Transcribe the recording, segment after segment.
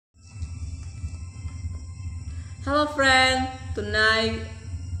Hello friend, tonight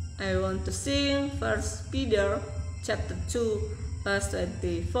I want to sing 1 Peter chapter 2 verse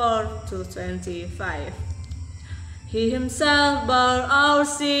 24 to 25. He himself bore our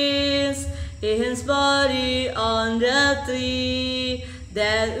sins in his body on the tree,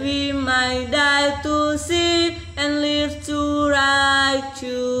 that we might die to sin and live to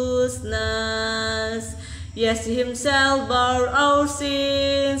righteousness. Yes, he himself bore our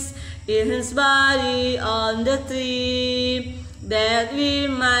sins in his body on the tree, that we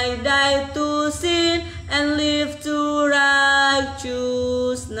might die to sin and live to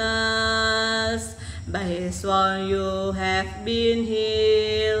righteousness. By his wound you have been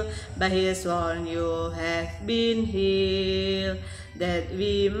healed, by his wound you have been healed, that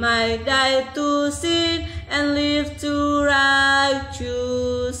we might die to sin and live to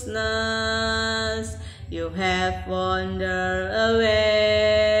righteousness. You have wandered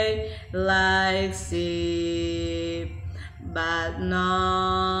away like sheep, but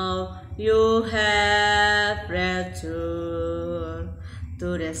now you have returned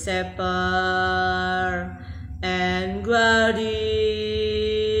to the shepherd and guardian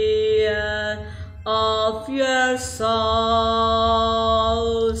of your souls.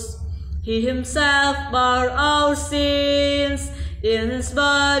 He himself bore our sins in his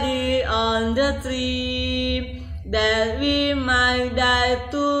body on the tree, that we might die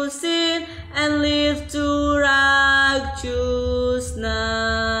to sin and live to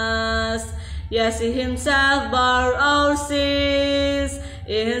righteousness. Yes, he himself bore our sins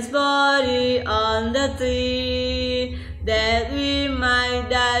in his body on the tree, that we might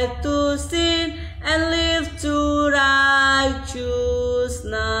die to sin and live to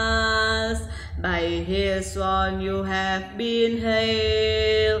righteousness. By his wound you have been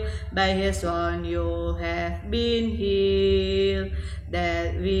healed, by his wound you have been healed,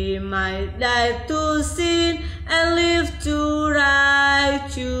 that we might die to sin and live to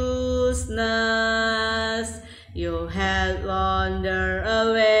righteousness. You had wandered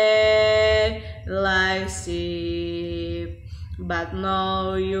away like sheep, but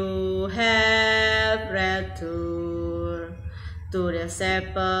now you have returned to the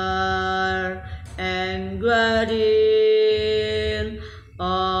shepherd and guardian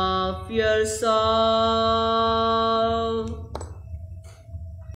of your soul.